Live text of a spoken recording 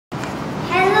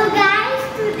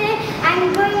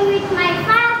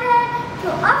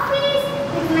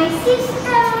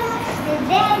sister, the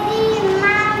daddy,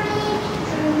 mommy,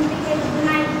 because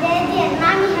my daddy and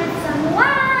mommy have some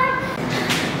work.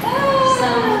 How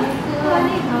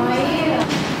are you?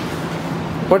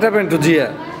 What happened to Zia?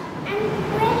 I'm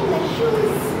wearing my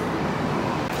shoes.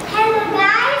 Hello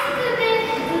guys, today,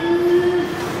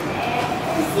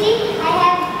 see, I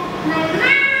have my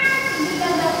mask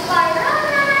because of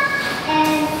Corona,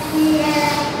 and we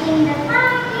are in the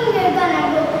parking. We're gonna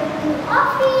go to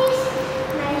office.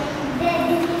 My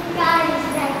daddy's car is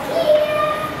right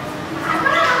here.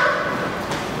 Mama,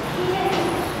 here,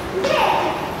 there.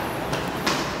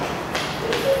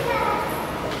 This is the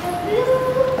blue.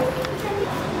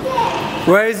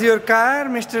 There. Where is your car,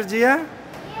 Mr. Zia? Here is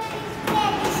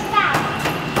daddy's car.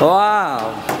 Wow.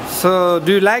 So,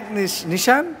 do you like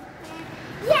Nishan?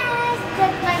 Yes,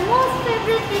 but my most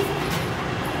favorite is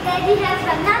Daddy has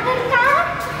another car.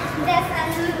 There's a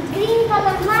green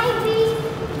color Myvi.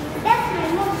 That's my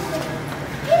most favorite.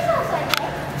 This also I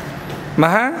like.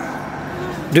 Maha,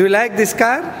 do you like this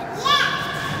car?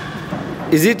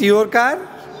 Yes. Is it your car?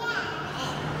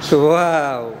 Yes.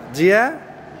 Wow. Zia,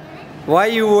 why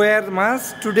you wear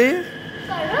mask today?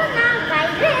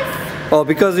 Coronavirus. Oh,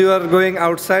 because you are going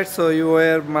outside, so you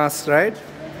wear mask, right?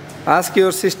 Ask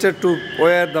your sister to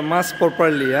wear the mask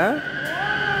properly, huh?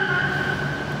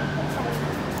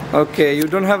 Okay, you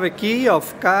don't have a key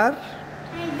of car?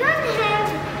 I don't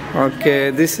have.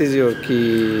 Okay, this is your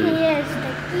key. Yes,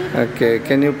 the key. Okay,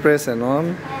 can you press and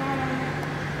on?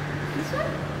 This one?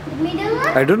 The middle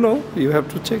one? I don't know, you have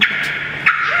to check it.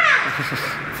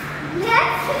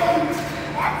 That's the one.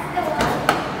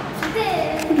 This.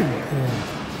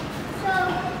 So,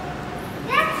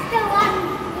 that's the one.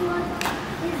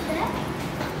 Is that?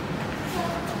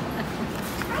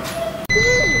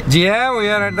 Zia, we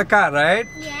are at the car, right?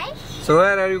 Yes. So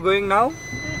where are you going now?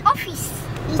 Office.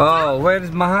 Oh, where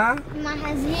is Maha?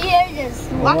 Maha's here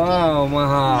just walking. Wow,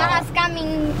 Maha. Maha's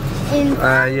coming in.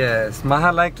 Yes.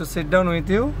 Maha like to sit down with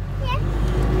you? Yes.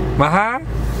 Maha?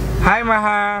 Hi,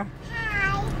 Maha.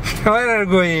 Hi. Where are you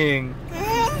going?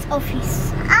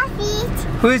 Office. Office.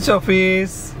 Which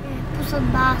office? Pusat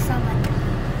Bahasa Abad.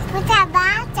 Pusat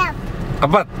Bahasa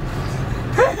Abad.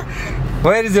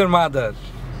 Where is your mother?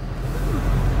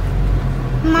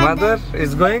 Mother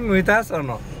is going with us or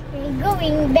no?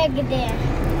 Going back there.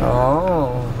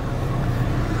 Oh.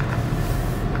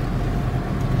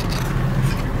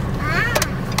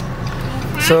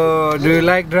 So, do you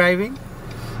like driving?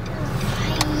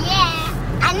 Yeah,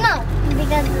 I know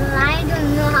because I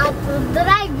don't know how to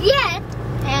drive yet,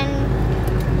 and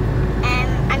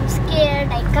I'm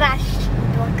scared I crash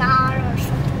into a car or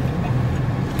something like that.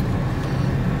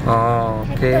 Oh,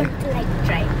 okay. I don't like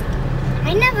driving.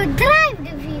 I never drove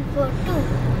before too.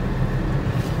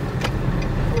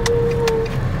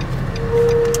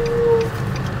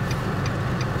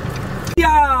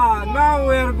 Yeah, now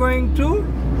we are going to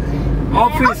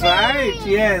office, right?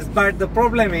 Yes, but the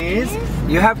problem is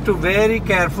you have to very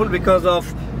careful because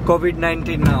of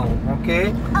COVID-19 now,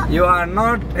 okay? You are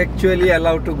not actually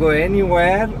allowed to go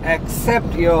anywhere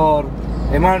except your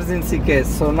emergency case.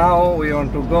 So now we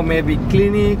want to go maybe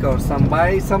clinic or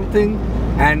buy something,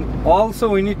 and also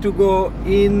we need to go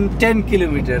in 10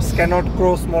 kilometers, cannot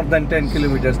cross more than 10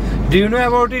 kilometers. Do you know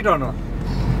about it or not?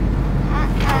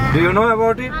 Do you know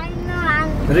about it? I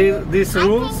know. These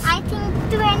rules? I think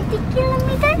 20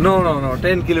 kilometers? No,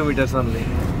 10 kilometers only.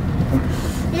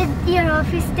 Is your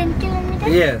office 10 kilometers?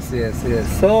 Yes.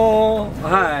 So,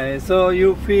 hi. So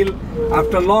you feel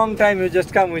after a long time you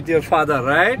just come with your father,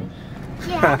 right?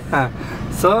 Yeah.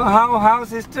 So how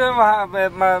sister,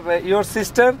 your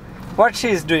sister, what she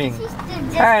is doing?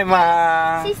 Hi,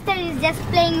 Ma. Sister is just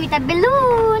playing with a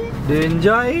balloon. Do you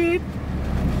enjoy it?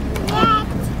 Yes.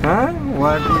 Huh?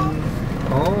 What?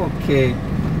 Oh, okay.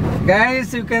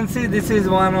 Guys, you can see this is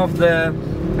one of the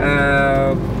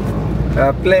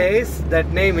place.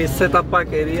 That name is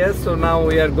Setapak area. So now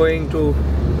we are going to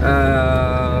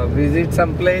visit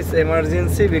some place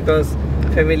emergency because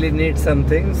family needs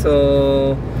something.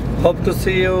 So hope to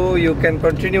see you. You can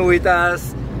continue with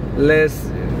us. Let's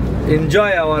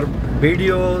enjoy our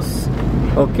videos.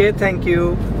 Okay, thank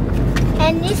you.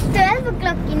 And it's 12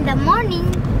 o'clock in the morning.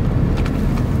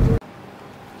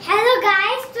 Hello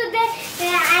guys, today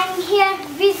I'm here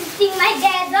visiting my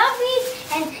dad's office,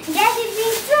 and dad is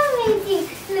doing so many things.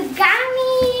 Look,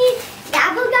 gummy,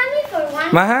 double gummy for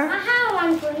one. Maha? Maha,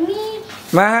 one for me.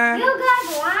 Maha? You got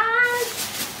one.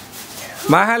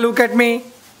 Maha, look at me.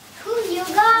 Who you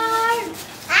got?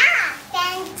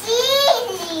 Pencil.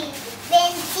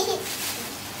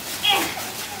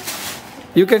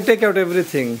 You can take out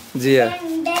everything, Zia.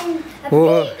 And then a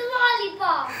Whoa. big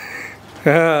lollipop.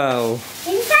 Wow.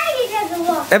 Inside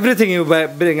Everything you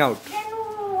bring out. Then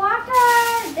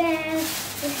water, then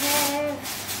we have,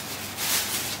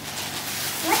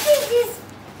 what is this?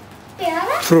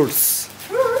 Peara? Fruits.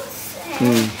 Fruits,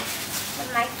 and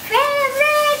my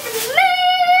favorite,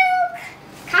 milk!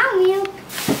 Cow milk.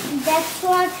 That's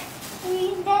what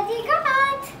Daddy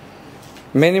got.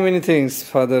 Many things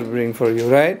father bring for you,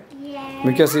 right? Yeah.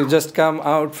 Because you just come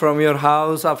out from your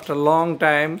house after a long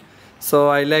time. So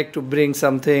I like to bring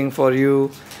something for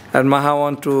you. And Maha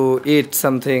want to eat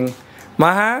something.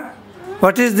 Maha,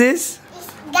 what is this? It's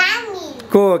gummy.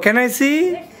 Cool. Can I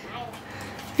see?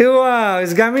 Wow,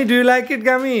 it's gummy. Do you like it,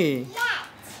 gummy? Yes.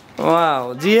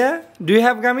 Wow. Jia, do you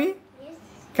have gummy? Yes.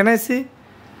 Can I see?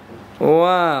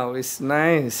 Wow, it's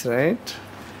nice, right?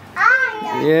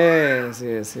 Oh, Yes.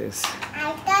 I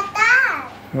got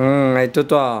that. Ito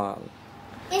to.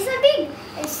 It's a big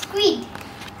squid.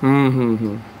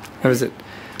 How is it?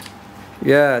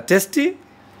 Yeah, tasty?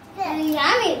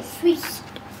 Yummy, sweet.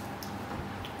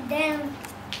 Then,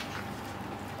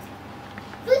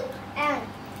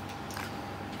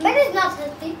 but it's not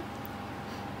healthy.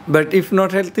 But if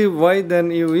not healthy, why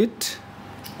then you eat?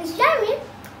 It's yummy.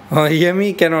 Oh,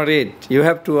 yummy cannot eat. You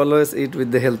have to always eat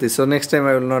with the healthy. So next time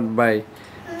I will not buy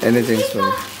anything It's from you.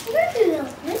 not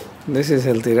healthy. This is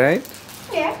healthy, right?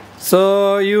 Yeah.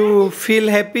 So you feel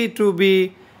happy to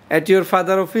be at your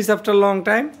father office after a long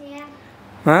time? Yeah.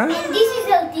 Huh? And this is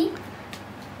healthy.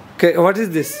 Okay, what is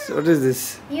this? What is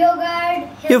this? Yogurt.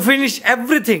 You finish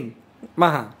everything,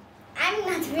 Maha. I'm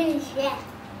not finished yet.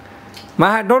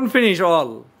 Maha, don't finish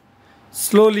all.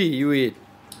 Slowly you eat.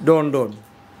 Don't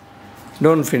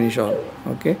finish all.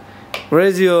 Okay. Where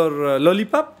is your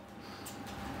lollipop?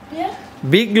 Yeah.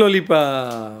 Big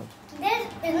lollipop.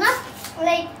 There's not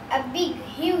like a big,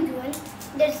 huge one.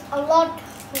 There's a lot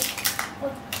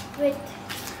with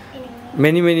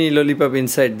Many lollipop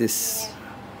inside this.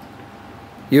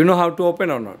 You know how to open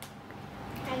or not?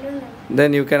 I don't know.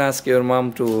 Then you can ask your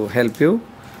mom to help you.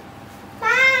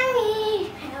 Mommy,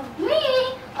 help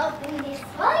me open this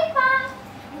lollipop.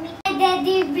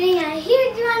 Daddy bring a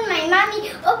huge one. My mommy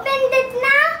opened it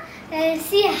now.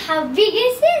 See how big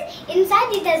it is.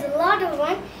 Inside it has a lot of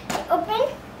one. Open.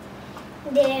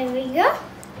 There we go.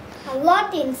 A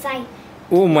lot inside.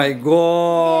 Oh my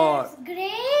god. There's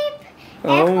grape.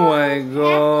 Oh apple, my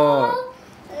god. Apple,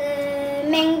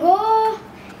 mango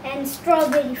and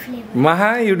strawberry flavor.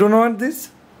 Maha, you don't want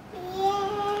this?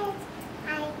 Yes,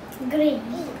 green.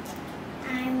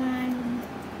 I want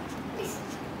this.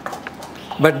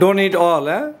 But don't eat all,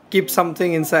 eh? Keep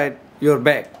something inside your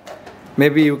bag.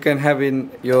 Maybe you can have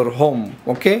in your home,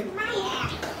 okay?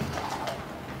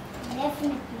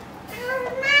 Definitely.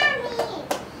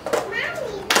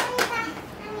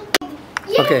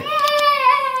 Okay.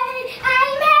 Yay!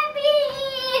 I'm happy!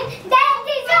 That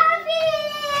is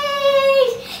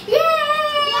office! Yay!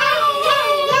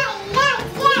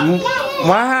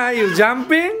 Maha, you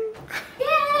jumping?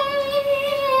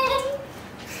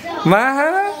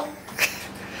 Maha,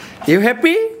 you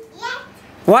happy?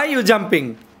 Why you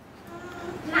jumping?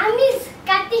 Mommy's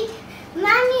cutting.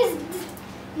 Mommy's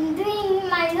doing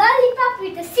my lollipop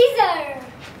with a scissor.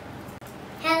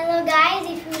 Hello guys,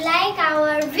 if you like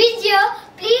our video,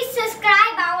 please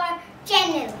subscribe our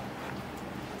channel.